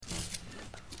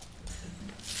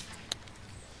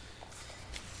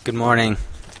Good morning.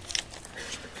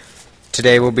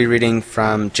 Today we'll be reading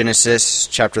from Genesis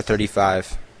chapter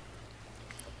 35.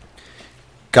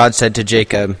 God said to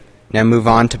Jacob, "Now move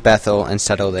on to Bethel and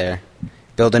settle there.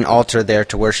 Build an altar there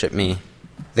to worship me,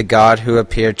 the God who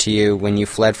appeared to you when you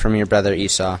fled from your brother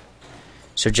Esau."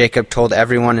 So Jacob told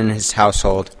everyone in his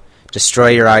household, "Destroy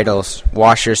your idols,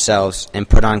 wash yourselves, and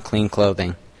put on clean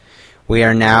clothing. We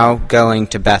are now going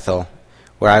to Bethel,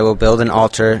 where I will build an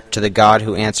altar to the God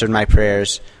who answered my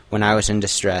prayers when I was in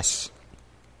distress.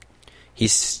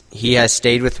 He has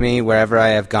stayed with me wherever I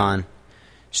have gone."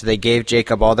 So they gave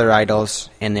Jacob all their idols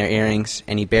and their earrings,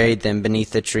 and he buried them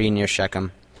beneath the tree near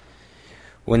Shechem.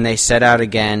 When they set out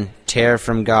again, terror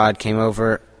from God came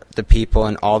over the people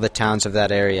in all the towns of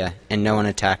that area, and no one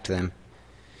attacked them.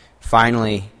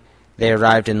 Finally, they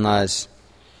arrived in Luz,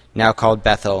 now called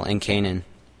Bethel in Canaan.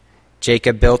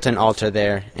 Jacob built an altar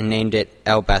there and named it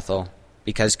El Bethel,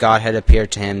 because God had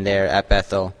appeared to him there at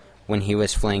Bethel when he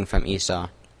was fleeing from Esau.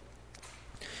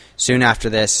 Soon after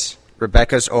this,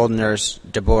 Rebekah's old nurse,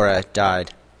 Deborah,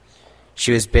 died.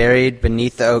 She was buried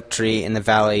beneath the oak tree in the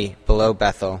valley below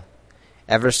Bethel.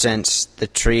 Ever since, the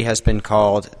tree has been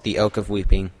called the Oak of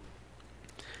Weeping.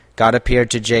 God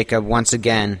appeared to Jacob once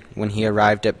again when he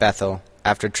arrived at Bethel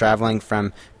after traveling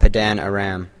from Padan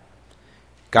Aram.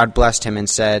 God blessed him and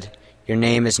said, "Your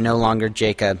name is no longer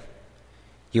Jacob.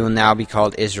 You will now be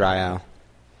called Israel."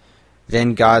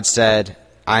 Then God said,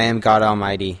 "I am God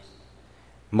Almighty.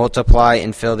 Multiply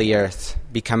and fill the earth.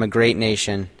 Become a great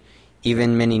nation,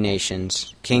 even many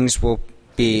nations. Kings will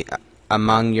be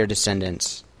among your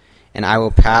descendants, and I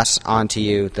will pass on to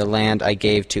you the land I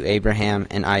gave to Abraham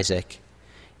and Isaac.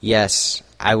 Yes,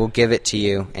 I will give it to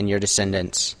you and your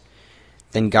descendants."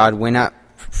 Then God went up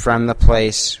from the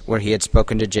place where he had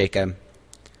spoken to Jacob.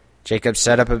 Jacob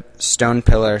set up a stone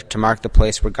pillar to mark the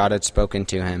place where God had spoken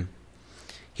to him.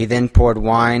 He then poured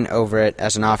wine over it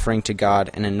as an offering to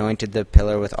God and anointed the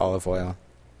pillar with olive oil.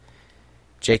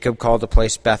 Jacob called the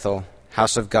place Bethel,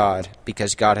 house of God,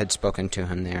 because God had spoken to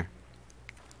him there.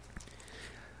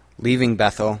 Leaving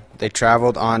Bethel, they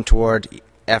traveled on toward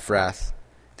Ephrath,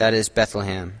 that is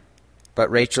Bethlehem. But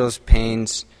Rachel's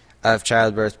pains of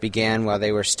childbirth began while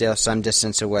they were still some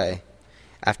distance away.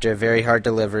 After a very hard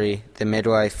delivery, the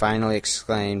midwife finally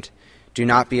exclaimed, "Do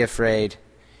not be afraid,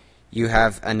 you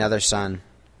have another son."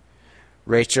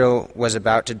 Rachel was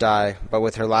about to die, but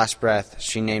with her last breath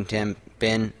she named him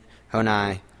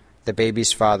Ben-Honi. The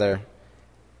baby's father,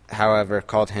 however,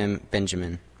 called him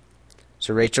Benjamin.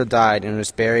 So Rachel died and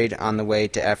was buried on the way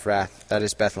to Ephrath, that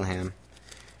is Bethlehem.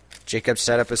 Jacob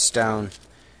set up a stone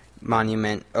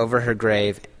monument over her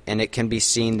grave, and it can be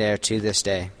seen there to this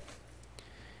day.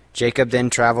 Jacob then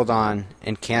traveled on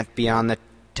and camped beyond the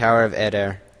Tower of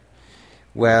Eder.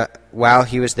 While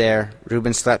he was there,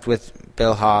 Reuben slept with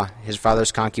Bilhah, his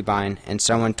father's concubine, and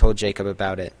someone told Jacob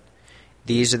about it.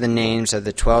 These are the names of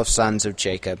the 12 sons of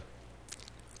Jacob.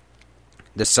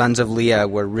 The sons of Leah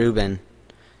were Reuben,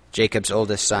 Jacob's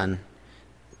oldest son,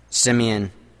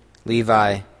 Simeon,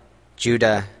 Levi,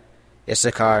 Judah,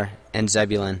 Issachar, and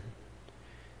Zebulun.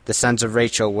 The sons of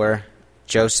Rachel were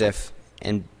Joseph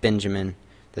and Benjamin.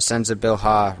 The sons of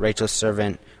Bilhah, Rachel's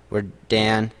servant, were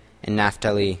Dan and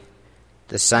Naphtali.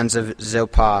 The sons of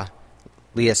Zilpah,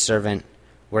 Leah's servant,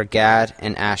 were Gad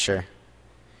and Asher.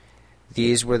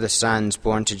 These were the sons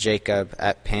born to Jacob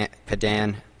at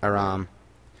Padan Aram.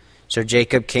 So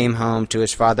Jacob came home to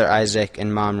his father Isaac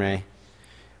in Mamre,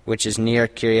 which is near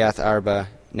Kiriath Arba,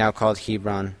 now called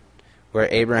Hebron, where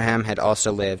Abraham had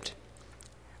also lived.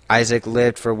 Isaac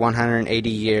lived for 180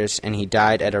 years, and he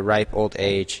died at a ripe old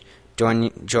age,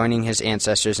 joining his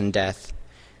ancestors in death.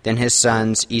 Then his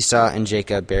sons Esau and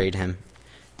Jacob buried him.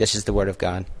 This is the word of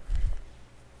God.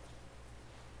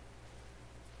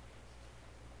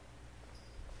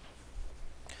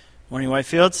 Morning,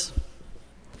 Whitefields.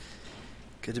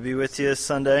 Good to be with you this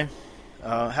Sunday.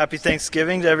 Happy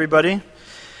Thanksgiving to everybody.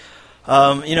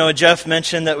 Jeff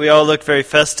mentioned that we all look very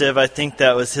festive. I think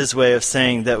that was his way of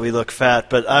saying that we look fat,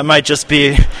 but I might just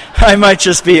be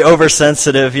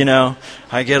oversensitive.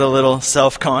 I get a little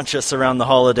self-conscious around the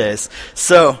holidays.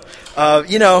 So,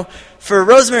 for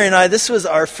Rosemary and I, this was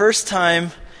our first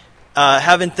time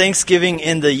having Thanksgiving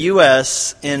in the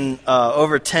U.S. in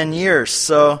over 10 years.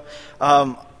 So,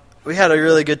 we had a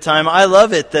really good time. I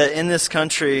love it that in this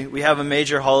country we have a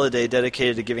major holiday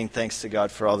dedicated to giving thanks to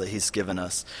God for all that He's given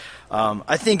us.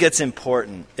 I think it's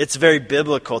important. It's very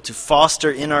biblical to foster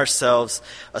in ourselves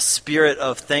a spirit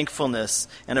of thankfulness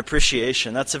and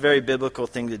appreciation. That's a very biblical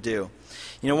thing to do.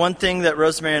 You know, one thing that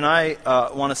Rosemary and I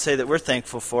want to say that we're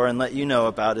thankful for and let you know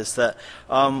about is that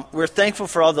we're thankful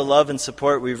for all the love and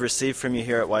support we've received from you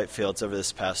here at Whitefields over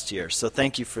this past year. So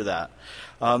thank you for that.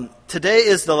 Today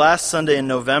is the last Sunday in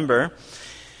November.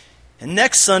 And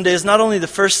next Sunday is not only the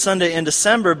first Sunday in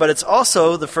December, but it's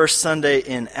also the first Sunday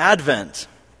in Advent.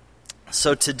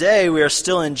 So today we are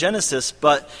still in Genesis,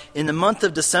 but in the month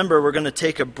of December we're going to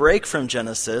take a break from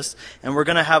Genesis, and we're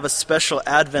going to have a special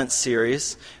Advent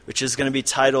series, which is going to be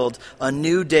titled A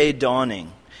New Day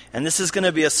Dawning. And this is going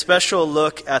to be a special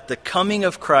look at the coming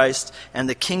of Christ and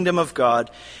the kingdom of God.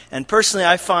 And personally,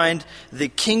 I find the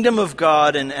kingdom of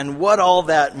God and what all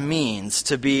that means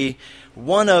to be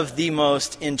one of the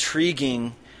most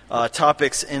intriguing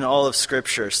topics in all of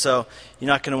Scripture. So you're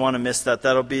not going to want to miss that.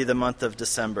 That'll be the month of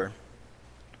December.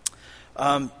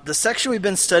 The section we've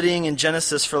been studying in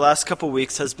Genesis for the last couple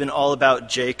weeks has been all about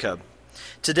Jacob.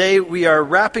 Today we are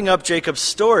wrapping up Jacob's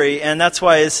story, and that's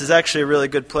why this is actually a really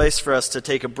good place for us to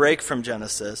take a break from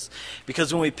Genesis.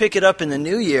 Because when we pick it up in the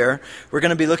new year, we're going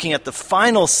to be looking at the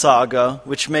final saga,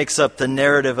 which makes up the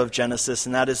narrative of Genesis,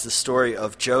 and that is the story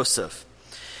of Joseph.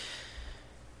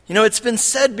 You know, it's been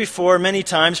said before many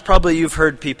times, probably you've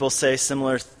heard people say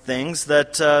similar things,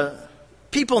 that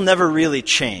people never really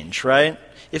change, right?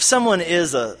 If someone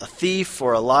is a thief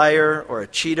or a liar or a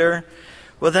cheater,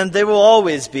 well then they will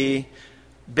always be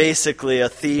basically a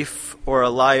thief or a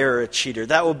liar or a cheater.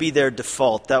 That will be their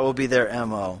default. That will be their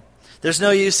MO. There's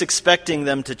no use expecting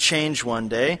them to change one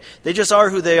day. They just are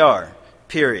who they are,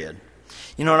 period.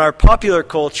 You know, in our popular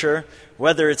culture,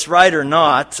 whether it's right or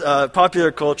not,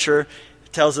 popular culture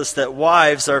tells us that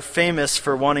wives are famous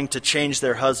for wanting to change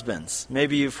their husbands.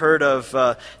 Maybe you've heard of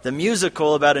the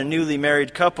musical about a newly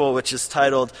married couple, which is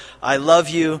titled, I Love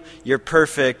You, You're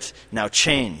Perfect, Now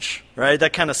Change. Right?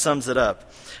 That kind of sums it up.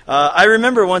 I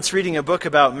remember once reading a book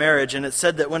about marriage, and it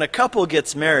said that when a couple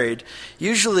gets married,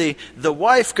 usually the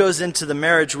wife goes into the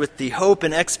marriage with the hope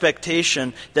and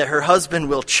expectation that her husband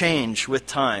will change with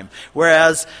time.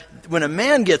 Whereas when a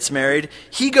man gets married,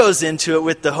 he goes into it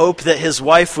with the hope that his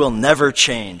wife will never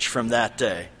change from that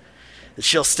day. That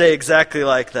she'll stay exactly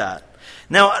like that.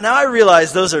 Now I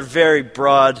realize those are very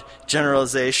broad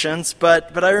generalizations,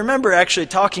 but I remember actually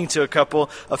talking to a couple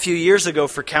a few years ago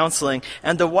for counseling,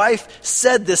 and the wife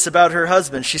said this about her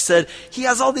husband. She said, he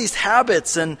has all these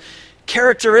habits and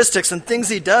characteristics and things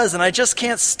he does, and I just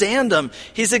can't stand him.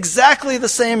 He's exactly the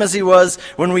same as he was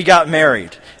when we got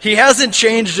married. He hasn't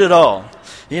changed at all,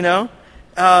 you know?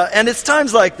 And it's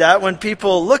times like that when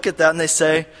people look at that and they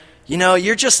say, you know,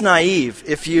 you're just naive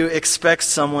if you expect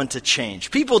someone to change.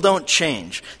 People don't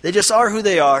change. They just are who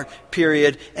they are,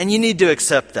 period, and you need to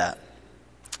accept that.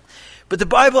 But the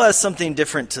Bible has something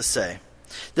different to say.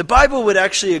 The Bible would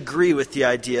actually agree with the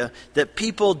idea that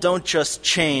people don't just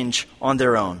change on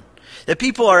their own. That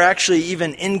people are actually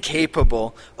even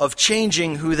incapable of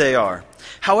changing who they are.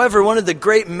 However, one of the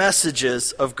great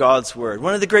messages of God's Word,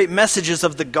 one of the great messages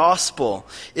of the gospel,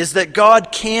 is that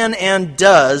God can and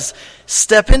does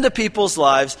step into people's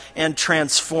lives and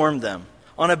transform them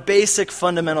on a basic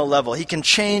fundamental level. He can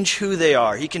change who they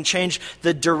are. He can change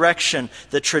the direction,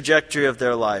 the trajectory of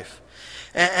their life.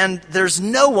 And there's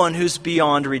no one who's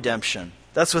beyond redemption.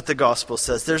 That's what the gospel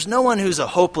says. There's no one who's a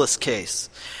hopeless case.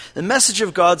 The message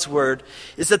of God's Word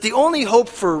is that the only hope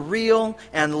for real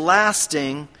and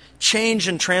lasting change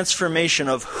and transformation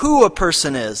of who a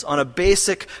person is on a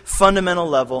basic fundamental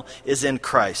level is in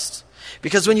Christ.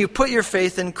 Because when you put your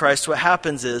faith in Christ, what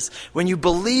happens is when you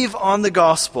believe on the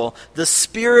gospel, the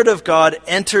Spirit of God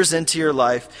enters into your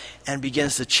life and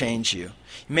begins to change you.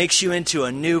 He makes you into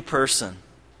a new person.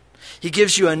 He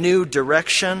gives you a new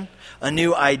direction, a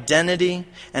new identity,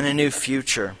 and a new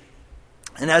future.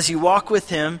 And as you walk with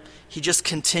Him, He just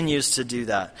continues to do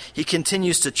that. He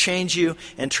continues to change you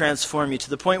and transform you to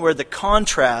the point where the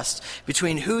contrast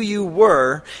between who you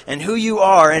were and who you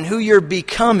are and who you're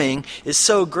becoming is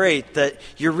so great that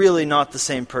you're really not the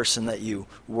same person that you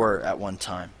were at one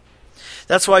time.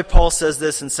 That's why Paul says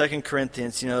this in 2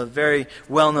 Corinthians, a very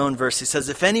well-known verse. He says,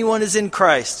 if anyone is in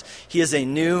Christ, he is a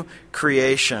new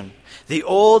creation. The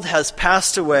old has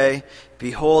passed away.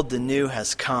 Behold, the new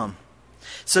has come.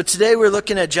 So today we're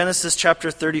looking at Genesis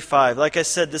chapter 35. Like I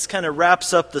said, this kind of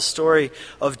wraps up the story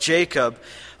of Jacob.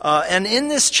 And in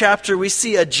this chapter, we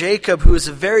see a Jacob who is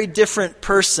a very different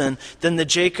person than the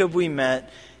Jacob we met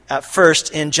at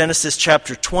first in Genesis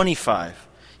chapter 25.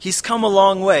 He's come a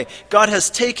long way. God has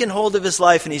taken hold of his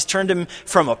life and he's turned him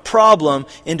from a problem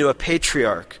into a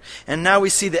patriarch. And now we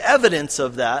see the evidence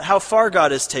of that, how far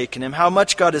God has taken him, how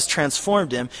much God has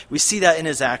transformed him. We see that in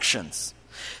his actions.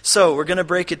 So we're going to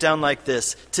break it down like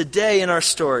this. Today in our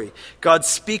story, God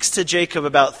speaks to Jacob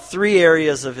about 3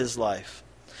 areas of his life.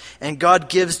 And God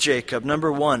gives Jacob,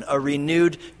 number 1, a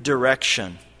renewed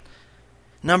direction.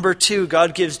 Number 2,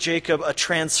 God gives Jacob a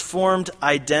transformed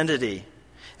identity.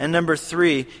 And number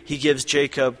 3, he gives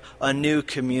Jacob a new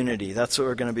community. That's what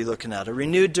we're going to be looking at. A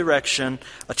renewed direction,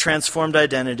 a transformed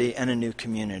identity, and a new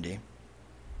community.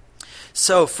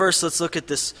 So first, let's look at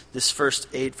this first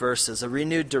 8 verses, a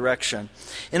renewed direction.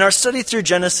 In our study through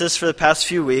Genesis for the past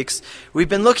few weeks, we've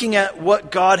been looking at what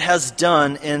God has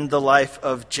done in the life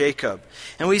of Jacob.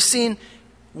 And we've seen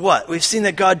what? We've seen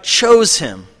that God chose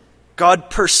him. God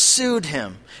pursued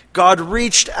him. God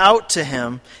reached out to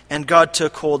him, and God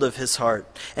took hold of his heart.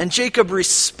 And Jacob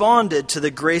responded to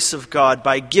the grace of God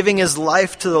by giving his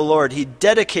life to the Lord. He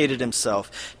dedicated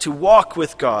himself to walk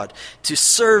with God, to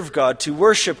serve God, to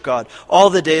worship God all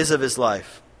the days of his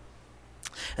life.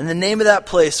 And the name of that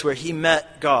place where he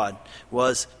met God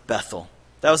was Bethel.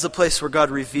 That was the place where God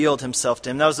revealed himself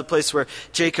to him. That was the place where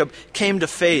Jacob came to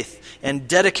faith and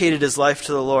dedicated his life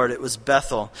to the Lord. It was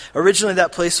Bethel. Originally,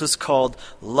 that place was called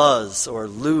Luz or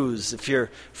Luz. If you're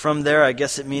from there, I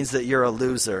guess it means that you're a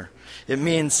loser. It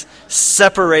means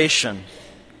separation.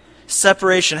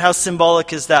 Separation, how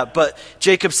symbolic is that? But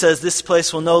Jacob says this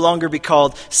place will no longer be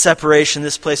called separation.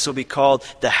 This place will be called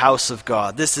the house of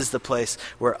God. This is the place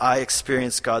where I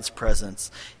experience God's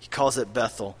presence. He calls it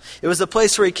Bethel. It was the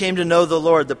place where he came to know the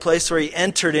Lord, the place where he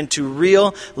entered into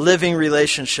real living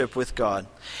relationship with God.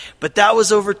 But that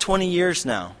was over 20 years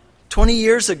now. 20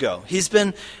 years ago. He's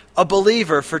been a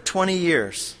believer for 20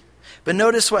 years. But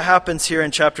notice what happens here in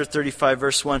chapter 35,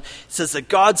 verse 1. It says that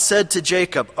God said to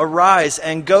Jacob, "Arise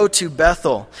and go to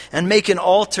Bethel and make an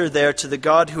altar there to the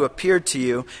God who appeared to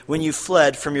you when you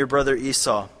fled from your brother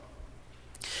Esau."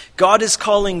 God is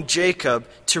calling Jacob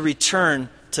to return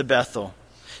to Bethel.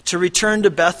 To return to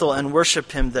Bethel and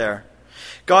worship him there.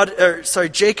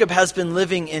 Jacob has been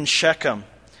living in Shechem.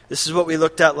 This is what we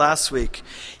looked at last week.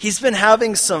 He's been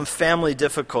having some family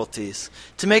difficulties.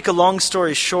 To make a long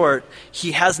story short,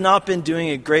 he has not been doing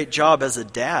a great job as a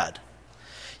dad.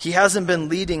 He hasn't been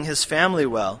leading his family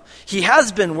well. He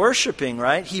has been worshiping,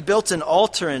 right? He built an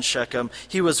altar in Shechem.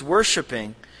 He was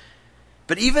worshiping.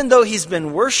 But even though he's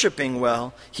been worshiping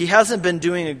well, he hasn't been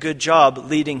doing a good job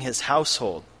leading his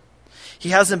household. He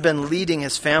hasn't been leading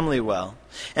his family well.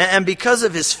 And because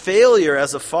of his failure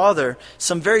as a father,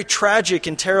 some very tragic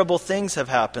and terrible things have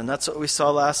happened. That's what we saw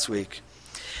last week.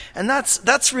 And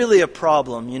that's really a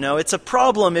problem, you know. It's a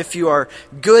problem if you are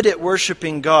good at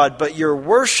worshiping God, but your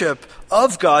worship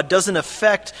of God doesn't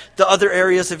affect the other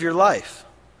areas of your life.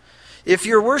 If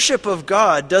your worship of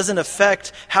God doesn't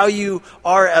affect how you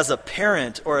are as a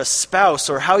parent or a spouse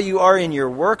or how you are in your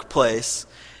workplace,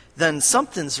 then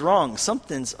something's wrong,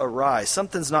 something's awry,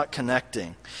 something's not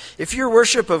connecting. If your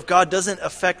worship of God doesn't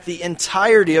affect the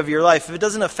entirety of your life, if it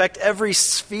doesn't affect every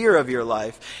sphere of your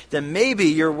life, then maybe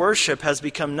your worship has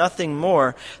become nothing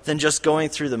more than just going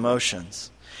through the motions.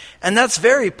 And that's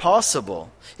very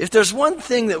possible. If there's one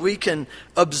thing that we can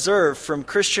observe from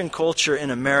Christian culture in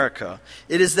America,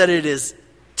 it is that it is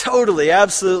totally,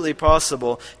 absolutely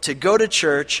possible to go to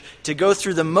church, to go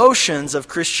through the motions of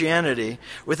Christianity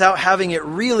without having it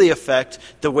really affect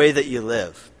the way that you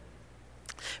live.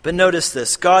 But notice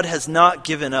this, God has not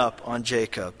given up on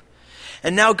Jacob.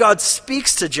 And now God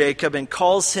speaks to Jacob and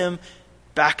calls him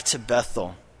back to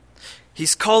Bethel.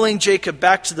 He's calling Jacob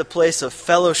back to the place of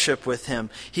fellowship with him.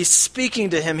 He's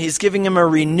speaking to him. He's giving him a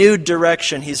renewed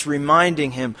direction. He's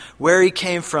reminding him where he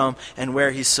came from and where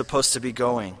he's supposed to be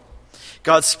going.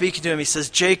 God's speaking to him. He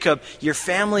says, "Jacob, your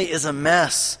family is a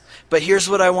mess. But here's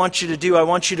what I want you to do. I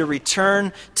want you to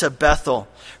return to Bethel.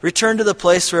 Return to the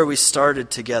place where we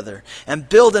started together. And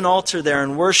build an altar there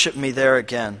and worship me there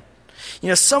again." You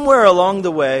know, somewhere along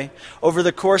the way, over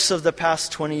the course of the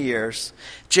past 20 years,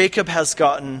 Jacob has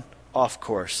gotten off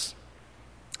course.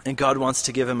 And God wants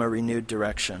to give him a renewed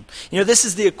direction. You know, this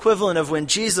is the equivalent of when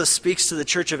Jesus speaks to the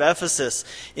church of Ephesus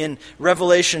in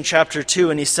Revelation chapter 2,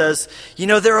 and he says, you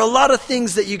know, there are a lot of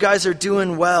things that you guys are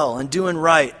doing well and doing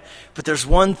right, but there's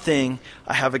one thing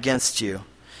I have against you.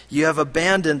 You have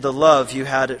abandoned the love you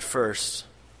had at first.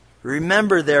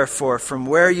 Remember, therefore, from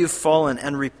where you've fallen,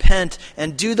 and repent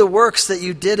and do the works that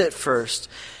you did at first.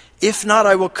 If not,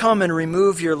 I will come and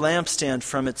remove your lampstand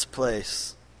from its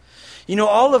place. You know,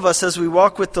 all of us, as we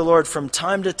walk with the Lord from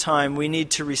time to time, we need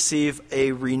to receive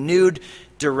a renewed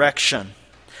direction,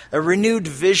 a renewed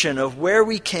vision of where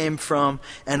we came from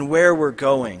and where we're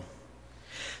going.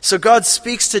 So God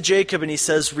speaks to Jacob and he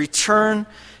says, return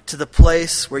to the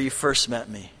place where you first met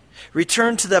me.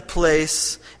 Return to that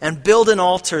place and build an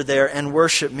altar there and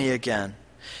worship me again.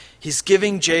 He's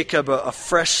giving Jacob a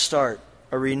fresh start,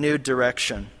 a renewed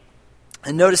direction.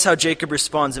 And notice how Jacob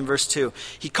responds in verse 2.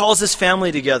 He calls his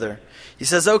family together. He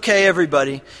says, okay,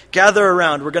 everybody, gather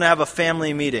around. We're going to have a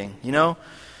family meeting. You know,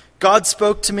 God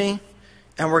spoke to me,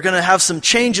 and we're going to have some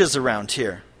changes around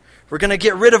here. We're going to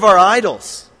get rid of our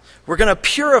idols. We're going to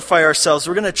purify ourselves.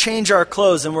 We're going to change our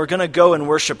clothes, and we're going to go and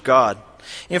worship God.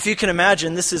 And if you can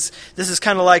imagine, this is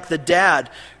kind of like the dad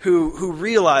who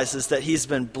realizes that he's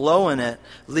been blowing it,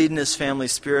 leading his family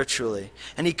spiritually.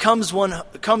 And he comes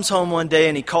home one day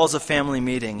and he calls a family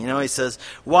meeting. You know, he says,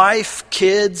 wife,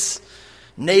 kids,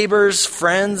 neighbors,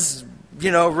 friends,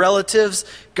 relatives,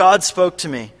 God spoke to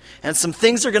me. And some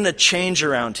things are going to change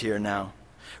around here now.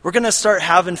 We're going to start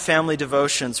having family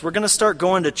devotions. We're going to start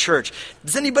going to church.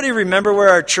 Does anybody remember where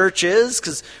our church is?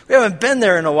 Because we haven't been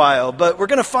there in a while, but we're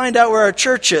going to find out where our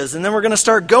church is, and then we're going to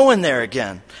start going there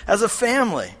again as a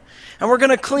family. And we're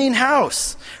going to clean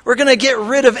house. We're going to get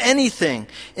rid of anything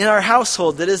in our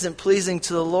household that isn't pleasing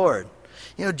to the Lord.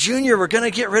 Junior, we're going to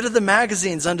get rid of the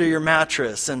magazines under your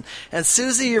mattress. And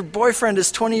Susie, your boyfriend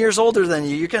is 20 years older than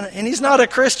you. And he's not a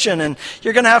Christian, and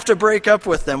you're going to have to break up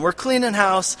with them. We're cleaning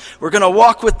house. We're going to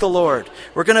walk with the Lord.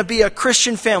 We're going to be a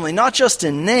Christian family, not just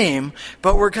in name,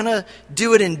 but we're going to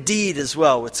do it in deed as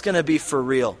well. It's going to be for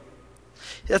real.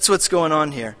 That's what's going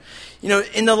on here.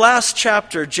 In the last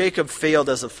chapter, Jacob failed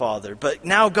as a father, but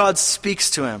now God speaks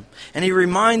to him, and he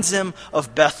reminds him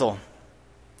of Bethel,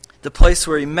 the place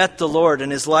where he met the Lord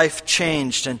and his life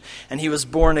changed and he was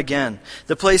born again.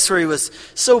 The place where he was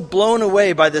so blown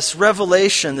away by this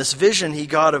revelation, this vision he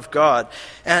got of God,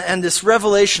 and this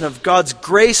revelation of God's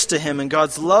grace to him and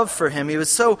God's love for him. He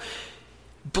was so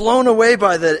blown away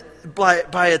by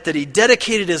it that he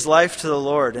dedicated his life to the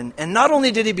Lord. And not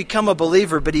only did he become a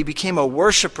believer, but he became a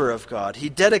worshiper of God. He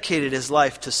dedicated his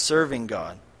life to serving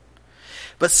God.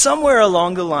 But somewhere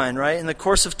along the line, right, in the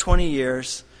course of 20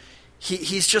 years,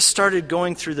 He's just started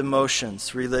going through the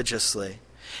motions religiously.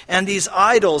 And these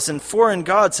idols and foreign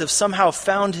gods have somehow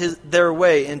found their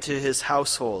way into his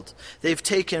household. They've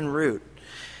taken root.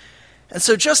 And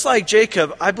so just like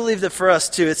Jacob, I believe that for us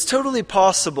too, it's totally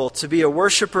possible to be a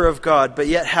worshiper of God, but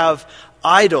yet have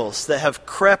idols that have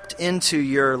crept into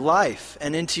your life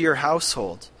and into your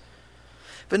household.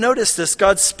 But notice this,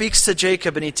 God speaks to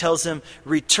Jacob and he tells him,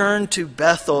 return to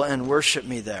Bethel and worship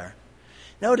me there.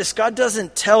 Notice, God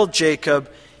doesn't tell Jacob,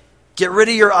 get rid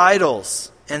of your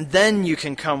idols, and then you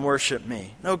can come worship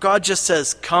me. No, God just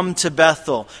says, come to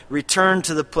Bethel, return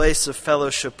to the place of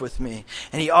fellowship with me.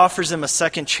 And he offers him a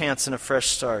second chance and a fresh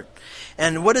start.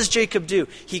 And what does Jacob do?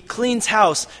 He cleans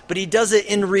house, but he does it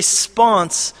in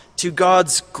response to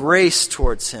God's grace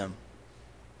towards him.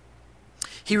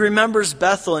 He remembers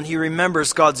Bethel, and he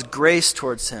remembers God's grace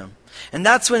towards him. And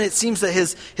that's when it seems that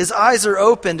his eyes are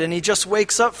opened and he just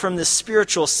wakes up from this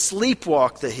spiritual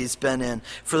sleepwalk that he's been in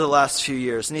for the last few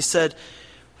years. And he said,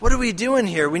 what are we doing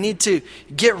here? We need to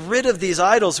get rid of these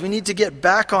idols. We need to get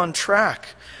back on track.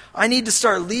 I need to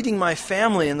start leading my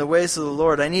family in the ways of the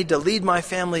Lord. I need to lead my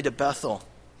family to Bethel.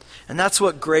 And that's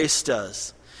what grace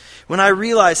does. When I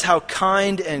realize how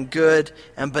kind and good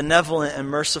and benevolent and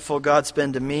merciful God's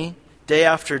been to me, day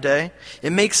after day, it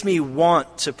makes me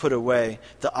want to put away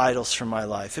the idols from my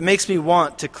life. It makes me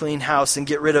want to clean house and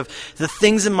get rid of the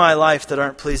things in my life that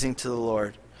aren't pleasing to the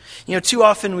Lord. Too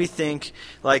often we think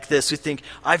like this. We think,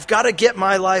 I've got to get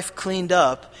my life cleaned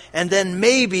up, and then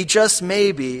maybe, just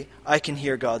maybe, I can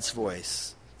hear God's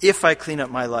voice. If I clean up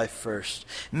my life first.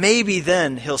 Maybe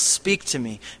then he'll speak to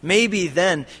me. Maybe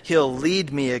then he'll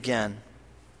lead me again.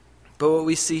 But what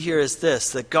we see here is this,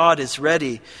 that God is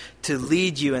ready to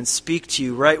lead you and speak to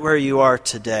you right where you are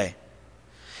today.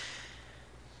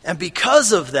 And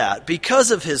because of that, because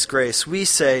of his grace, we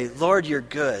say, Lord, you're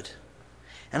good.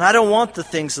 And I don't want the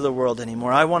things of the world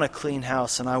anymore. I want a clean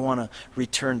house and I want to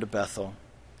return to Bethel.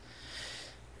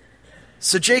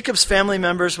 So Jacob's family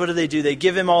members, what do? They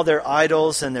give him all their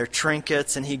idols and their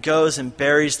trinkets, and he goes and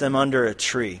buries them under a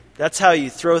tree. That's how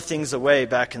you throw things away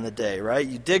back in the day, right?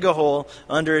 You dig a hole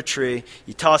under a tree,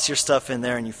 you toss your stuff in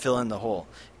there, and you fill in the hole.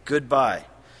 Goodbye.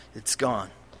 It's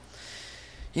gone.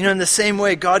 In the same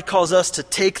way, God calls us to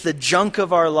take the junk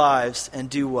of our lives and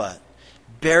do what?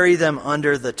 Bury them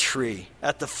under the tree,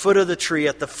 at the foot of the tree,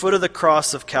 at the foot of the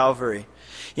cross of Calvary.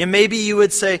 Maybe you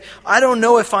would say, I don't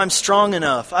know if I'm strong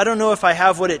enough. I don't know if I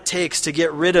have what it takes to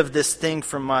get rid of this thing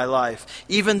from my life,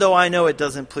 even though I know it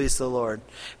doesn't please the Lord.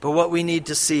 But what we need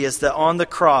to see is that on the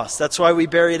cross, that's why we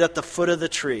bury it at the foot of the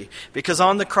tree, because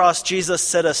on the cross, Jesus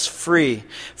set us free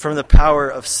from the power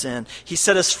of sin. He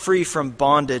set us free from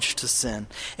bondage to sin.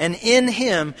 And in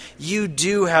him, you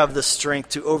do have the strength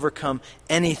to overcome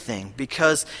anything,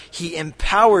 because he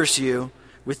empowers you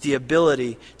with the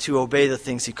ability to obey the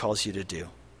things he calls you to do.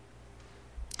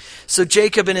 So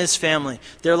Jacob and his family,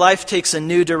 their life takes a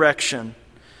new direction,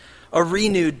 a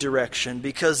renewed direction,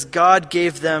 because God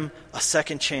gave them a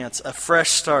second chance, a fresh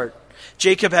start.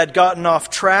 Jacob had gotten off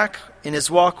track in his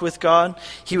walk with God.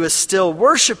 He was still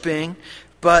worshiping,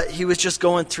 but he was just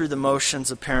going through the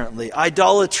motions, apparently.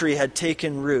 Idolatry had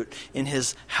taken root in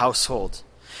his household.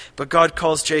 But God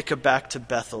calls Jacob back to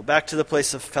Bethel, back to the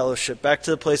place of fellowship, back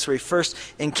to the place where he first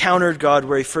encountered God,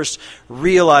 where he first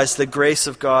realized the grace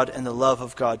of God and the love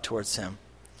of God towards him.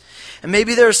 And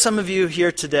maybe there are some of you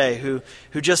here today who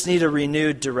just need a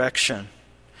renewed direction.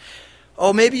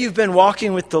 Oh, maybe you've been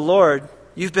walking with the Lord,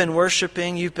 you've been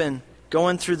worshiping, you've been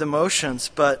going through the motions,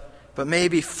 but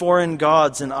maybe foreign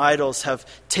gods and idols have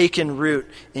taken root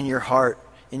in your heart,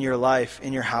 in your life,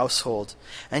 in your household.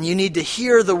 And you need to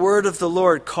hear the word of the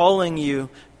Lord calling you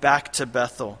back to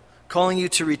Bethel, calling you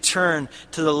to return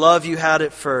to the love you had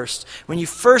at first, when you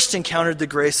first encountered the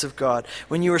grace of God,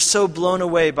 when you were so blown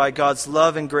away by God's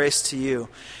love and grace to you,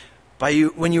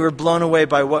 when you were blown away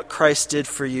by what Christ did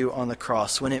for you on the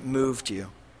cross, when it moved you.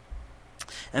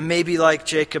 And maybe like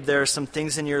Jacob, there are some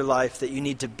things in your life that you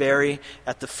need to bury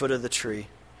at the foot of the tree,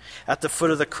 at the foot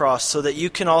of the cross, so that you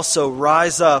can also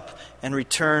rise up and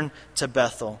return to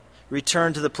Bethel,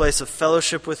 return to the place of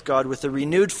fellowship with God with a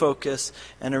renewed focus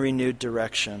and a renewed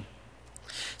direction.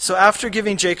 So after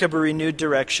giving Jacob a renewed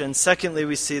direction, secondly,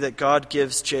 we see that God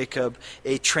gives Jacob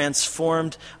a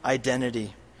transformed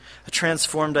identity. A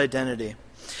transformed identity.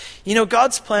 You know,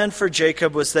 God's plan for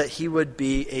Jacob was that he would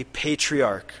be a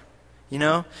patriarch.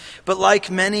 But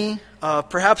like many,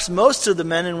 perhaps most of the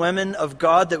men and women of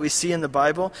God that we see in the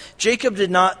Bible, Jacob did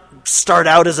not start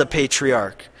out as a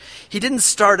patriarch. He didn't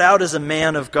start out as a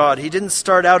man of God. He didn't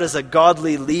start out as a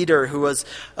godly leader who was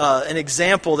an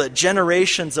example that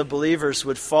generations of believers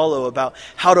would follow about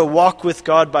how to walk with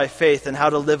God by faith and how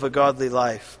to live a godly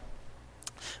life.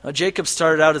 Now, Jacob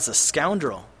started out as a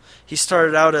scoundrel. He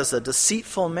started out as a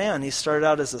deceitful man. He started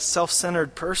out as a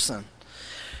self-centered person.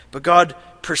 But God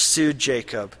pursued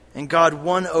Jacob, and God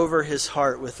won over his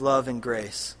heart with love and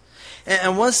grace.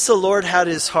 And once the Lord had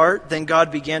his heart, then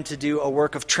God began to do a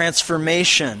work of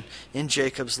transformation in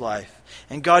Jacob's life.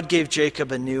 And God gave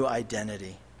Jacob a new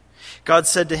identity. God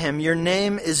said to him, "Your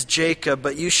name is Jacob,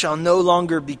 but you shall no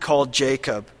longer be called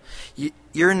Jacob.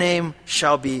 Your name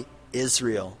shall be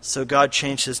Israel." So God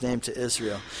changed his name to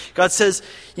Israel. God says,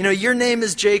 your name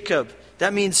is Jacob.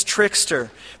 That means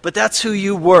trickster. But that's who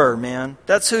you were, man.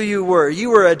 That's who you were. You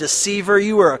were a deceiver.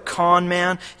 You were a con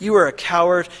man. You were a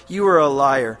coward. You were a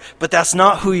liar. But that's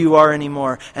not who you are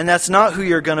anymore. And that's not who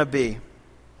you're going to be.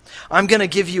 I'm going to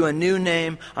give you a new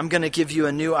name. I'm going to give you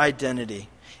a new identity.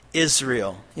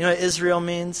 Israel. You know what Israel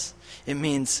means? It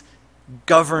means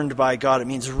governed by God. It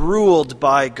means ruled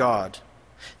by God.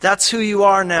 That's who you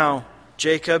are now,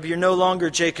 Jacob. You're no longer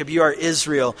Jacob. You are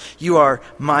Israel. You are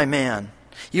my man.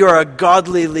 You are a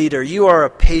godly leader. You are a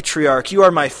patriarch. You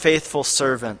are my faithful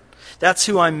servant. That's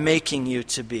who I'm making you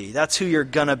to be. That's who you're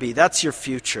going to be. That's your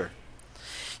future.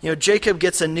 Jacob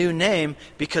gets a new name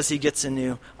because he gets a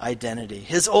new identity.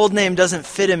 His old name doesn't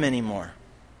fit him anymore.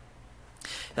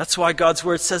 That's why God's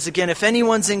word says again, if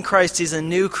anyone's in Christ, he's a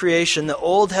new creation. The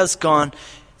old has gone,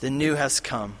 the new has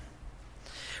come.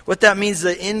 What that means is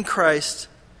that in Christ,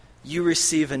 you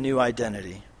receive a new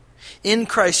identity. In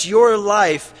Christ, your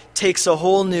life takes a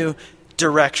whole new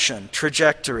direction,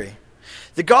 trajectory.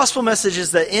 The gospel message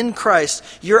is that in Christ,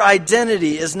 your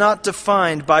identity is not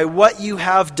defined by what you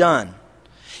have done.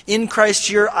 In Christ,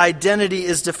 your identity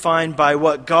is defined by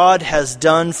what God has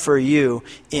done for you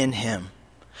in him.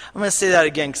 I'm going to say that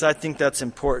again because I think that's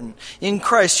important. In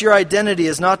Christ, your identity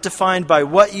is not defined by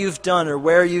what you've done or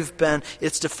where you've been.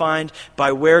 It's defined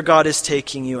by where God is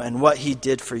taking you and what he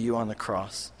did for you on the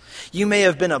cross. You may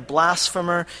have been a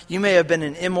blasphemer. You may have been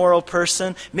an immoral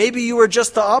person. Maybe you were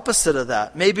just the opposite of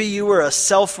that. Maybe you were a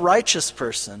self-righteous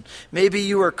person. Maybe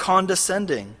you were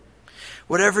condescending.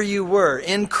 Whatever you were,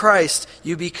 in Christ,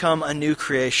 you become a new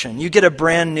creation. You get a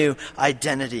brand new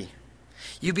identity.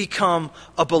 You become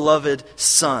a beloved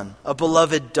son, a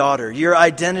beloved daughter. Your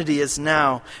identity is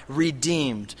now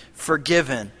redeemed,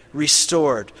 forgiven,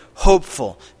 restored,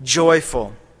 hopeful,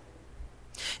 joyful.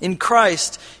 In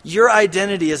Christ, your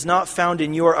identity is not found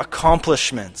in your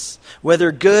accomplishments,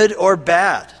 whether good or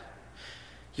bad.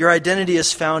 Your identity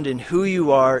is found in who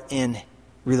you are in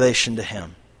relation to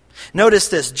him. Notice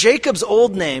this, Jacob's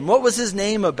old name, what was his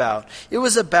name about? It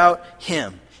was about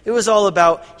him. It was all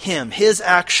about him, his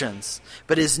actions.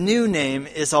 But his new name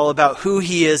is all about who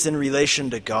he is in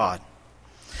relation to God.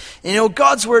 And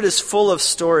God's word is full of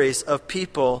stories of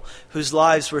people whose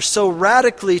lives were so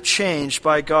radically changed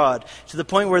by God to the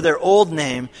point where their old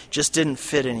name just didn't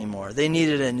fit anymore. They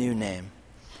needed a new name.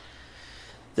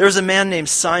 There was a man named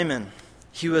Simon.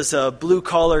 He was a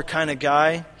blue-collar kind of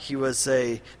guy. He was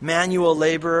a manual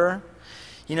laborer,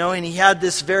 and he had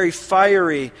this very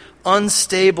fiery,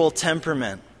 unstable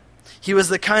temperament. He was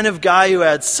the kind of guy who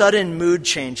had sudden mood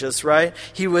changes, right?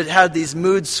 He would have these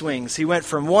mood swings. He went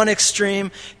from one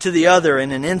extreme to the other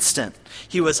in an instant.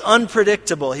 He was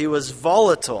unpredictable. He was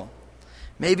volatile.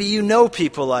 Maybe you know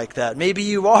people like that. Maybe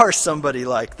you are somebody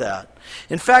like that.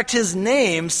 In fact, his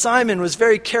name, Simon, was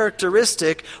very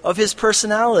characteristic of his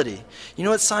personality. You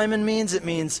know what Simon means? It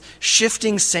means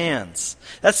shifting sands.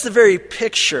 That's the very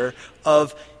picture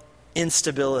of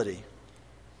instability.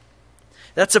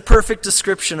 That's a perfect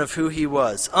description of who he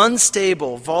was.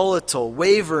 Unstable, volatile,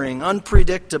 wavering,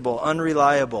 unpredictable,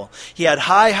 unreliable. He had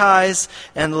high highs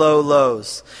and low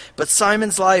lows. But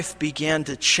Simon's life began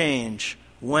to change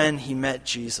when he met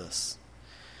Jesus.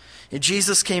 And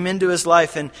Jesus came into his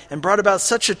life and brought about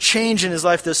such a change in his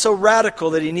life that was so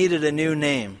radical that he needed a new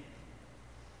name.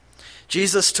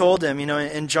 Jesus told him,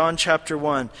 in John chapter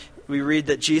 1, we read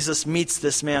that Jesus meets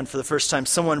this man for the first time.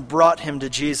 Someone brought him to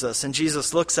Jesus, and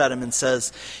Jesus looks at him and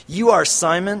says, "You are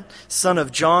Simon, son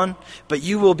of John, but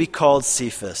you will be called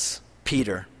Cephas,"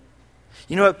 Peter.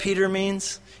 You know what Peter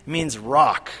means? It means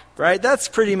rock, right? That's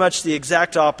pretty much the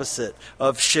exact opposite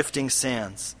of shifting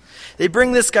sands. They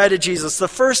bring this guy to Jesus. The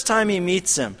first time he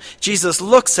meets him, Jesus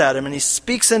looks at him and he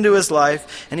speaks into his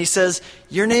life and he says,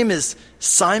 "Your name is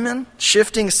Simon,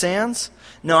 shifting sands?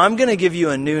 No, I'm going to give you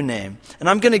a new name, and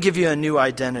I'm going to give you a new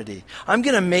identity. I'm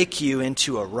going to make you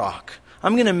into a rock.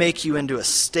 I'm going to make you into a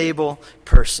stable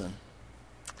person.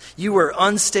 You were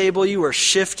unstable, you were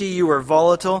shifty, you were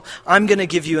volatile. I'm going to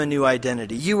give you a new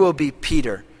identity. You will be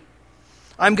Peter.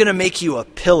 I'm going to make you a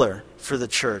pillar for the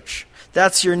church."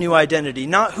 That's your new identity.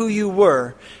 Not who you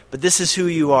were, but this is who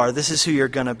you are. This is who you're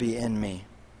going to be in me.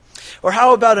 Or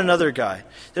how about another guy?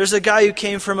 There's a guy who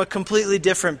came from a completely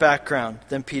different background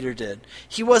than Peter did.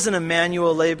 He wasn't a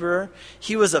manual laborer.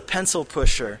 He was a pencil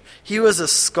pusher. He was a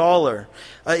scholar.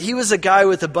 He was a guy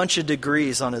with a bunch of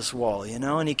degrees on his wall,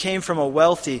 and he came from a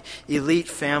wealthy, elite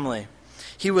family.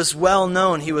 He was well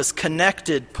known. He was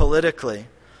connected politically.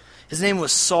 His name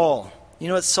was Saul. You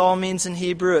know what Saul means in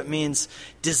Hebrew? It means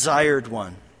desired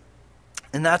one.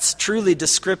 And that's truly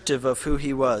descriptive of who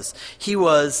he was. He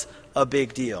was a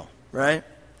big deal, right?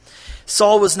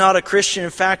 Saul was not a Christian.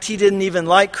 In fact, he didn't even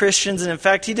like Christians. And in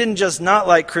fact, he didn't just not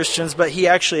like Christians, but he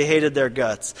actually hated their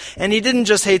guts. And he didn't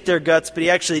just hate their guts, but he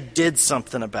actually did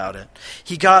something about it.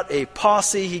 He got a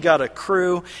posse, he got a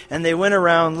crew, and they went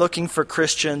around looking for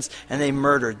Christians, and they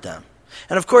murdered them.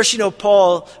 And of course,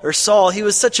 Saul, he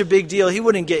was such a big deal, he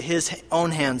wouldn't get his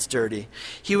own hands dirty.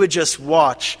 He would just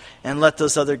watch and let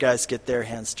those other guys get their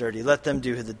hands dirty. Let them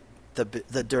do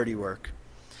the dirty work.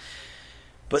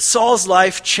 But Saul's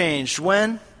life changed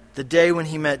when? The day when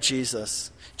he met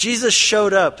Jesus. Jesus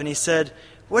showed up and he said,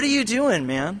 "What are you doing,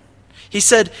 man?" He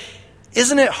said,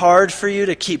 "Isn't it hard for you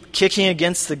to keep kicking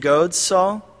against the goads,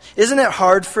 Saul? Isn't it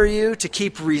hard for you to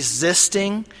keep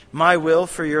resisting my will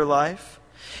for your life?"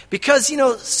 Because,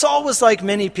 Saul was like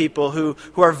many people who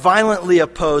are violently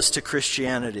opposed to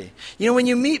Christianity. When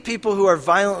you meet people who are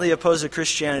violently opposed to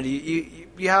Christianity,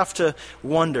 you have to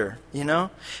wonder,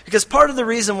 Because part of the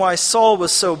reason why Saul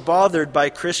was so bothered by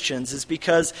Christians is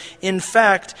because, in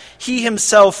fact, he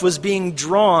himself was being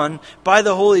drawn by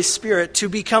the Holy Spirit to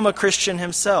become a Christian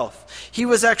himself. He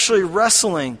was actually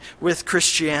wrestling with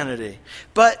Christianity.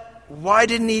 But why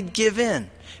didn't he give in?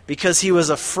 Because he was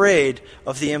afraid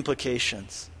of the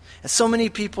implications. And so many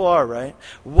people are, right?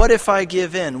 What if I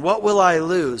give in? What will I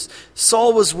lose?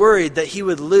 Saul was worried that he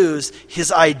would lose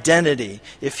his identity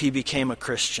if he became a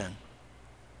Christian.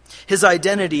 His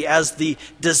identity as the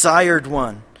desired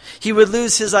one. He would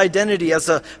lose his identity as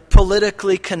a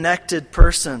politically connected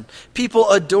person.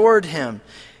 People adored him,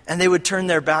 and they would turn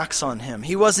their backs on him.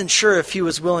 He wasn't sure if he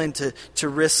was willing to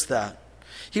risk that.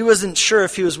 He wasn't sure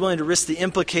if he was willing to risk the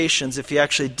implications if he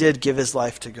actually did give his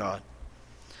life to God.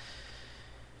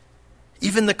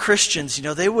 Even the Christians,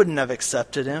 they wouldn't have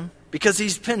accepted him because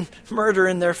he's been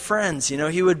murdering their friends.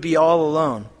 He would be all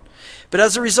alone. But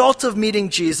as a result of meeting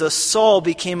Jesus, Saul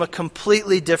became a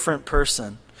completely different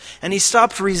person. And he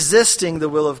stopped resisting the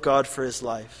will of God for his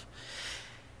life.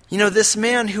 This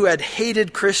man who had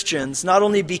hated Christians not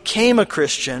only became a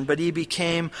Christian, but he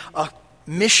became a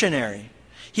missionary.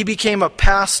 He became a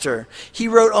pastor. He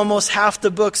wrote almost half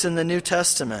the books in the New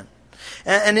Testament.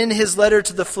 And in his letter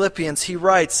to the Philippians, he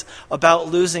writes about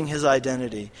losing his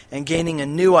identity and gaining a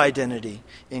new identity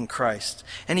in Christ.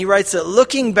 And he writes that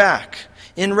looking back,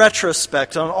 in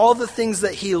retrospect, on all the things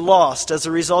that he lost as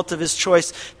a result of his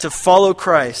choice to follow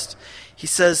Christ, he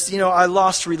says, I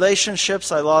lost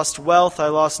relationships, I lost wealth, I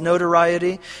lost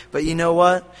notoriety, but you know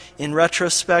what? In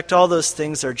retrospect, all those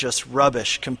things are just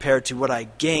rubbish compared to what I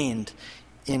gained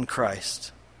in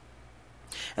Christ.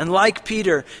 And like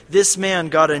Peter, this man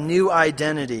got a new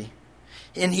identity,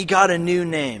 and he got a new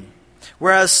name.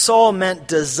 Whereas Saul meant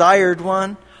desired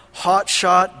one, hot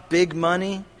shot, big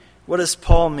money, what does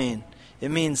Paul mean? It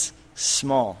means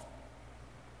small.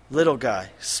 Little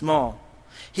guy, small.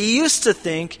 He used to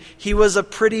think he was a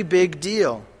pretty big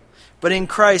deal, but in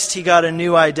Christ he got a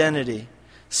new identity,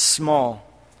 small.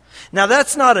 Now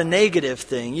that's not a negative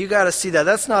thing. You got to see that.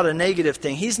 That's not a negative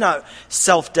thing. He's not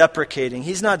self-deprecating.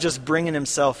 He's not just bringing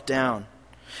himself down.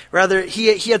 Rather, he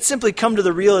had simply come to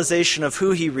the realization of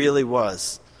who he really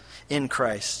was in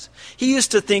Christ. He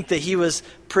used to think that he was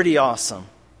pretty awesome.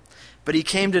 But he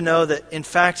came to know that, in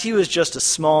fact, he was just a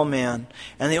small man.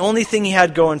 And the only thing he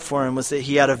had going for him was that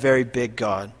he had a very big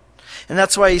God. And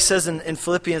that's why he says in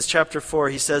Philippians chapter 4,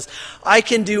 he says, I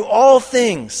can do all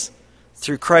things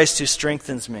through Christ who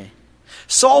strengthens me.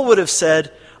 Saul would have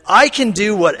said, I can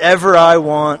do whatever I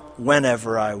want,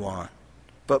 whenever I want.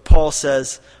 But Paul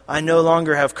says, I no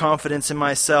longer have confidence in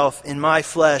myself, in my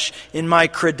flesh, in my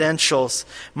credentials.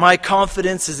 My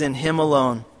confidence is in him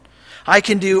alone. I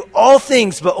can do all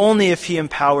things, but only if he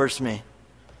empowers me.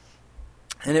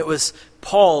 And it was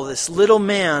Paul, this little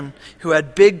man who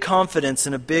had big confidence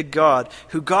in a big God,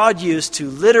 who God used to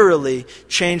literally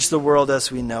change the world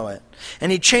as we know it.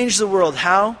 And he changed the world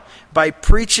how? By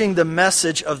preaching the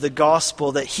message of the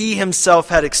gospel that he himself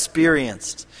had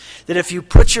experienced. That if you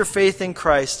put your faith in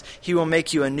Christ, he will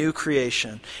make you a new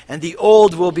creation. And the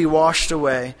old will be washed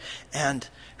away. And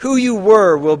who you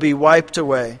were will be wiped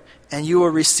away. And you will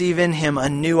receive in him a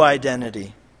new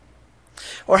identity.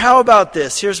 Or how about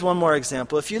this? Here's one more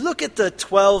example. If you look at the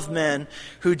 12 men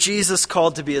who Jesus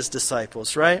called to be his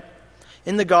disciples, right?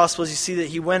 In the Gospels, you see that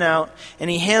he went out and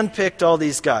he handpicked all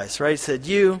these guys, right? He said,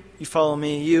 you follow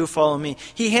me, you follow me.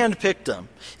 He handpicked them.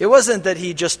 It wasn't that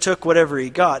he just took whatever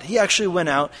he got. He actually went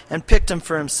out and picked them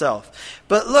for himself.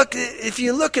 But look, if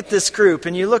you look at this group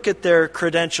and you look at their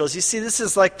credentials, you see this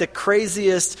is like the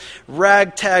craziest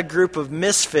ragtag group of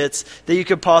misfits that you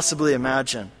could possibly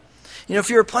imagine. You know, if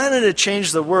you were planning to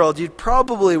change the world, you'd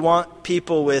probably want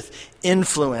people with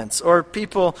influence or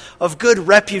people of good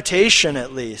reputation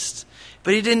at least.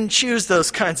 But he didn't choose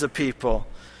those kinds of people.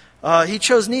 He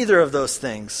chose neither of those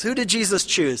things. Who did Jesus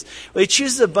choose? Well, he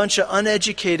chooses a bunch of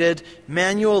uneducated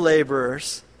manual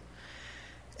laborers.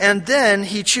 And then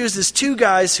he chooses 2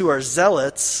 guys who are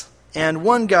zealots and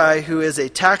 1 guy who is a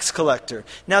tax collector.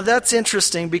 Now that's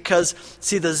interesting because,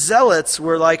 see, the zealots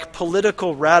were like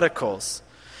political radicals.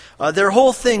 Their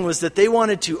whole thing was that they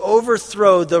wanted to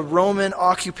overthrow the Roman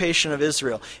occupation of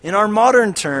Israel. In our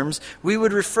modern terms, we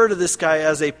would refer to this guy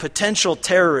as a potential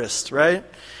terrorist, right?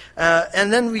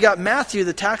 And then we got Matthew,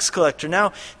 the tax collector.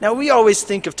 Now we always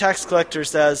think of tax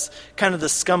collectors as kind of the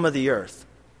scum of the earth,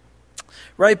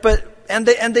 right? And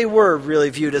they were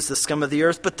really viewed as the scum of the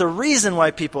earth. But the reason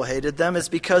why people hated them is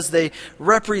because they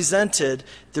represented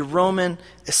the Roman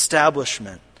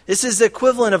establishment. This is the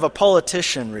equivalent of a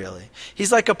politician, really.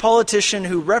 He's like a politician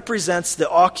who represents the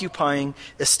occupying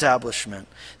establishment.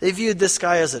 They viewed this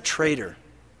guy as a traitor.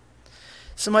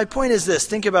 So my point is this.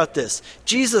 Think about this.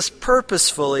 Jesus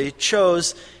purposefully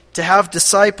chose to have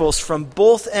disciples from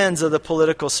both ends of the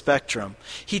political spectrum.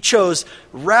 He chose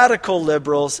radical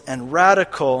liberals and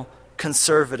radical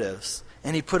conservatives,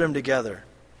 and he put them together.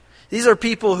 These are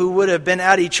people who would have been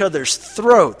at each other's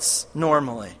throats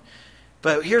normally.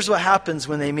 But here's what happens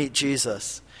when they meet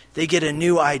Jesus. They get a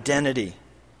new identity.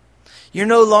 You're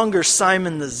no longer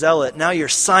Simon the Zealot. Now you're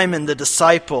Simon the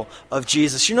disciple of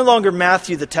Jesus. You're no longer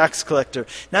Matthew the tax collector.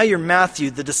 Now you're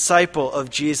Matthew the disciple of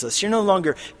Jesus. You're no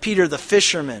longer Peter the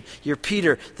fisherman. You're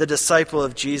Peter the disciple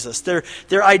of Jesus. Their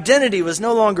identity was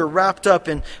no longer wrapped up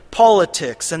in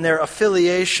politics and their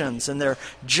affiliations and their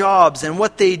jobs and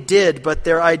what they did, but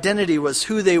their identity was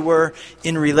who they were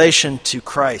in relation to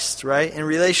Christ, right? In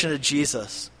relation to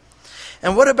Jesus.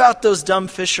 And what about those dumb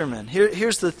fishermen?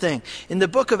 Here's the thing. In the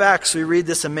book of Acts, we read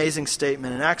this amazing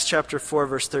statement. In Acts chapter 4,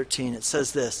 verse 13, it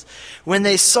says this: when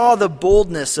they saw the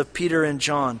boldness of Peter and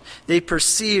John, they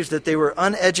perceived that they were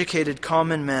uneducated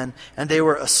common men, and they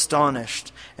were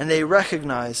astonished. And they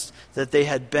recognized that they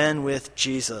had been with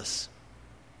Jesus.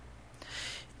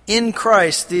 In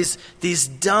Christ, these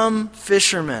dumb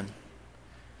fishermen,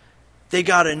 they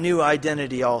got a new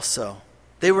identity also.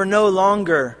 They were no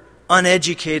longer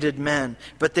uneducated men,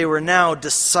 but they were now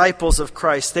disciples of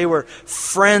Christ. They were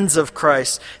friends of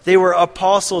Christ. They were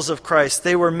apostles of Christ.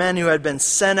 They were men who had been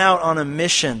sent out on a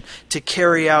mission to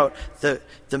carry out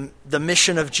the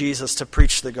mission of Jesus, to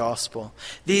preach the gospel.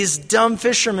 These dumb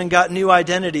fishermen got new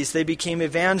identities. They became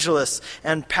evangelists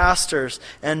and pastors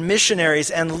and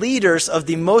missionaries and leaders of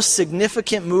the most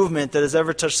significant movement that has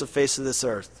ever touched the face of this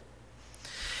earth.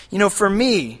 You know, for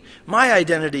me, my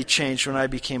identity changed when I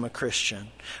became a Christian.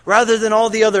 Rather than all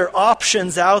the other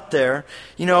options out there,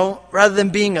 you know, rather than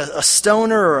being a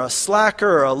stoner or a slacker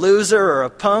or a loser or a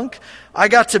punk, I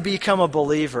got to become a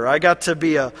believer. I got to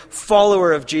be a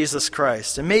follower of Jesus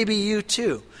Christ. And maybe you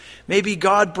too. Maybe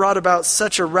God brought about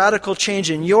such a radical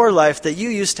change in your life that you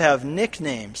used to have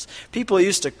nicknames. People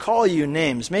used to call you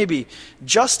names, maybe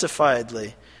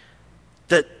justifiedly,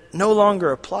 that no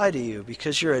longer apply to you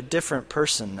because you're a different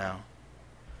person now.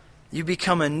 You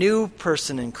become a new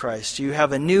person in Christ. You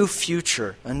have a new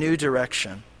future, a new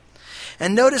direction.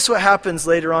 And notice what happens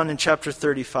later on in chapter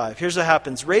 35. Here's what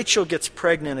happens. Rachel gets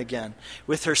pregnant again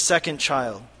with her second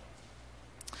child.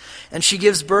 And she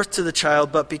gives birth to the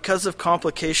child, but because of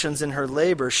complications in her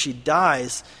labor, she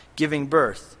dies giving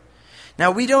birth.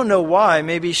 Now, we don't know why.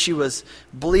 Maybe she was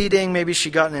bleeding, maybe she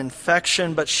got an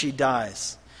infection, but she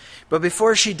dies. But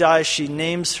before she dies, she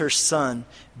names her son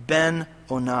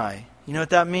Ben-Oni. You know what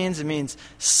that means? It means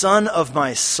son of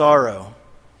my sorrow.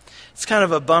 It's kind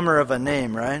of a bummer of a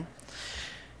name, right?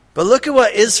 But look at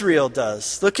what Israel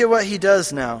does. Look at what he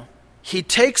does now. He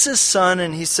takes his son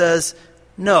and he says,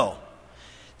 no,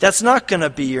 that's not going to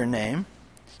be your name.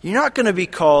 You're not going to be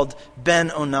called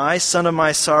Ben-Oni, son of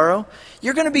my sorrow.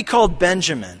 You're going to be called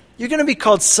Benjamin. You're going to be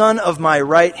called son of my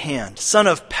right hand, son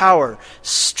of power,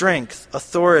 strength,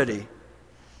 authority.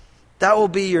 That will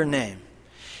be your name.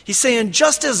 He's saying,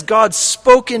 just as God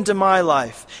spoke into my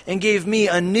life and gave me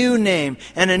a new name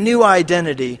and a new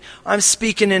identity, I'm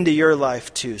speaking into your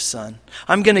life too, son.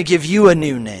 I'm going to give you a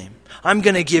new name. I'm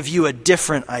going to give you a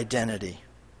different identity.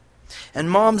 And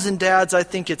moms and dads, I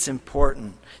think it's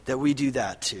important that we do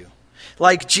that too.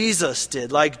 Like Jesus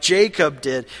did, like Jacob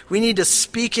did, we need to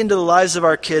speak into the lives of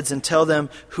our kids and tell them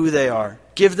who they are.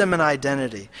 Give them an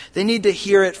identity. They need to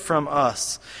hear it from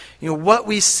us. You know, what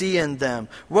we see in them,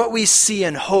 what we see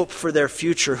in hope for their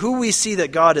future, who we see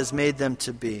that God has made them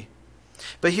to be.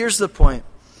 But here's the point.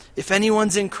 If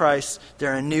anyone's in Christ,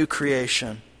 they're a new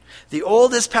creation. The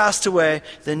old has passed away,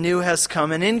 the new has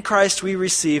come, and in Christ we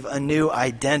receive a new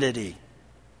identity.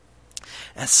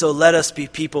 And so let us be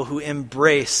people who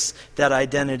embrace that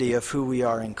identity of who we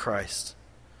are in Christ.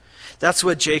 That's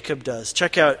what Jacob does.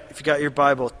 Check out, if you got your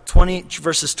Bible,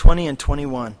 verses 20 and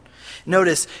 21.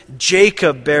 Notice,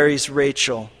 Jacob buries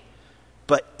Rachel,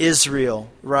 but Israel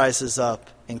rises up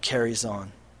and carries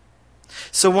on.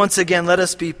 So once again, let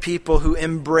us be people who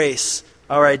embrace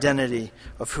our identity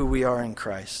of who we are in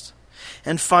Christ.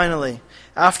 And finally,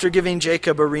 after giving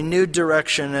Jacob a renewed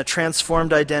direction and a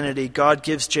transformed identity, God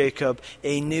gives Jacob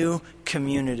a new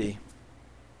community.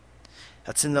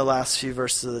 That's in the last few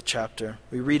verses of the chapter.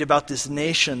 We read about this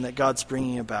nation that God's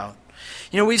bringing about.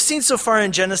 You know, we've seen so far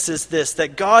in Genesis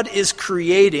that God is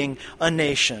creating a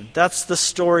nation. That's the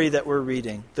story that we're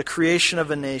reading, the creation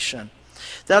of a nation.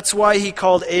 That's why he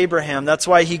called Abraham. That's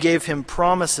why he gave him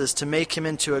promises to make him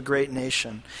into a great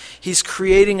nation. He's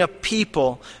creating a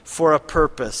people for a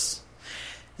purpose.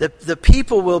 The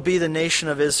people will be the nation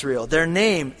of Israel. Their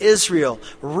name, Israel,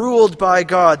 ruled by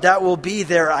God, that will be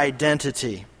their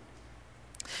identity.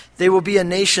 They will be a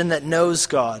nation that knows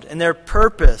God, and their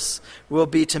purpose will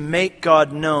be to make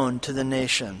God known to the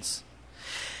nations.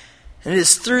 And it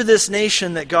is through this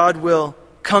nation that God will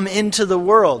come into the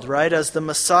world, right, as the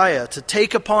Messiah, to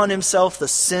take upon himself the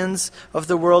sins of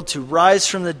the world, to rise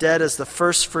from the dead as the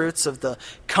first fruits of the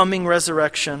coming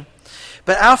resurrection.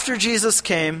 But after Jesus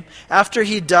came, after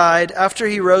he died, after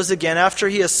he rose again, after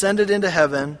he ascended into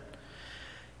heaven,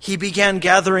 he began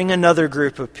gathering another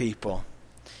group of people.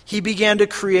 He began to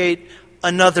create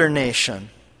another nation.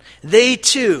 They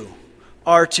too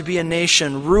are to be a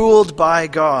nation ruled by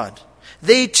God.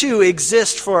 They too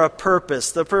exist for a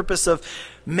purpose, the purpose of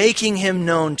making him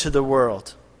known to the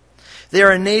world. They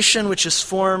are a nation which is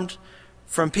formed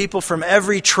from people from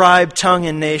every tribe, tongue,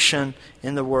 and nation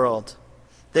in the world.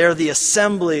 They are the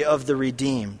assembly of the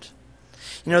redeemed.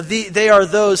 You know, they are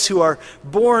those who are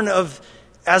born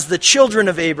as the children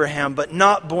of Abraham, but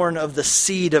not born of the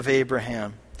seed of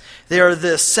Abraham. They are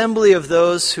the assembly of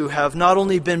those who have not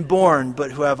only been born,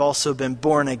 but who have also been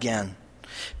born again.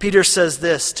 Peter says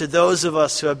this to those of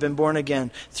us who have been born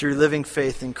again through living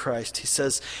faith in Christ. He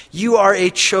says, "You are a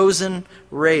chosen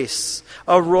race,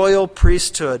 a royal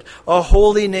priesthood, a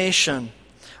holy nation,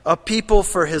 a people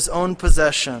for his own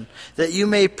possession, that you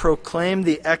may proclaim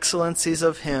the excellencies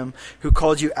of him who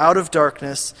called you out of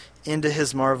darkness into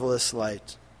his marvelous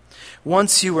light.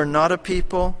 Once you were not a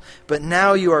people, but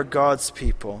now you are God's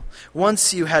people.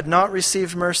 Once you had not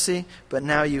received mercy, but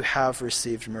now you have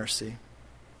received mercy.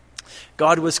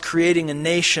 God was creating a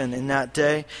nation in that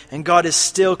day, and God is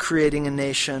still creating a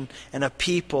nation and a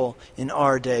people in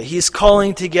our day. He's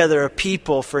calling together a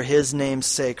people for his name's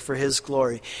sake, for his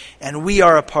glory, and we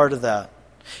are a part of that.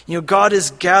 You know, God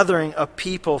is gathering a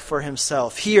people for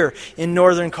himself here in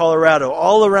northern Colorado,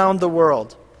 all around the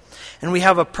world. And we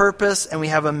have a purpose and we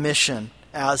have a mission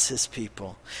as his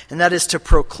people. And that is to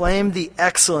proclaim the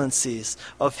excellencies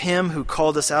of him who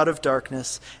called us out of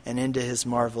darkness and into his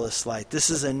marvelous light. This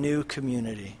is a new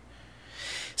community.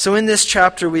 So in this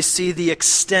chapter, we see the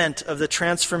extent of the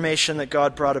transformation that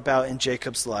God brought about in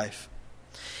Jacob's life.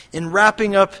 In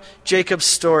wrapping up Jacob's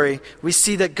story, we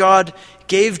see that God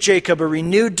gave Jacob a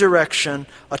renewed direction,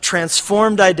 a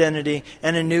transformed identity,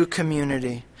 and a new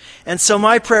community. And so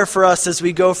my prayer for us as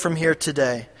we go from here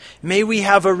today, may we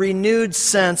have a renewed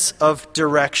sense of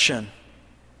direction.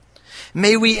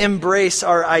 May we embrace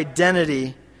our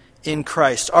identity in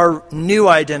Christ, our new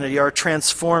identity, our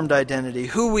transformed identity,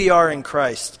 who we are in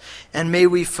Christ. And may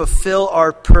we fulfill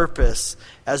our purpose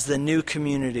as the new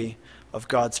community of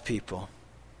God's people.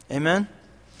 Amen?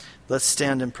 Let's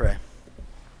stand and pray.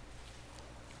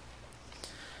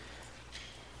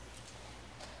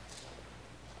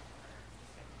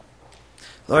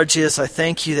 Lord Jesus, I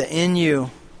thank you that in you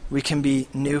we can be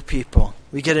new people.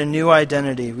 We get a new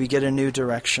identity. We get a new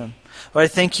direction. Lord, I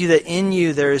thank you that in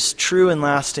you there is true and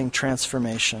lasting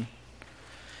transformation.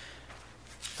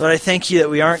 Lord, I thank you that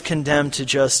we aren't condemned to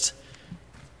just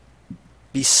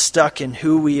be stuck in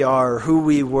who we are, who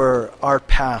we were, our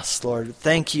past, Lord.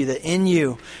 Thank you that in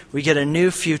you we get a new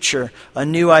future, a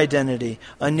new identity,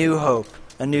 a new hope,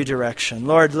 a new direction.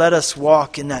 Lord, let us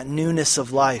walk in that newness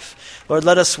of life. Lord,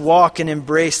 let us walk and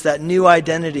embrace that new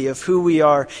identity of who we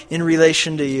are in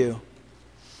relation to you.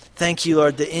 Thank you,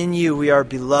 Lord, that in you we are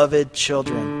beloved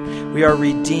children. We are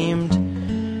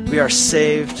redeemed. We are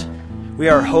saved. We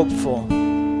are hopeful.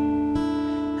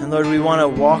 And Lord, we want to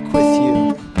walk with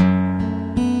you.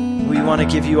 We want to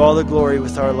give you all the glory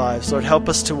with our lives. Lord, help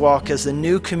us to walk as the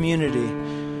new community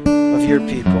of your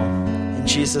people. In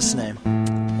Jesus' name.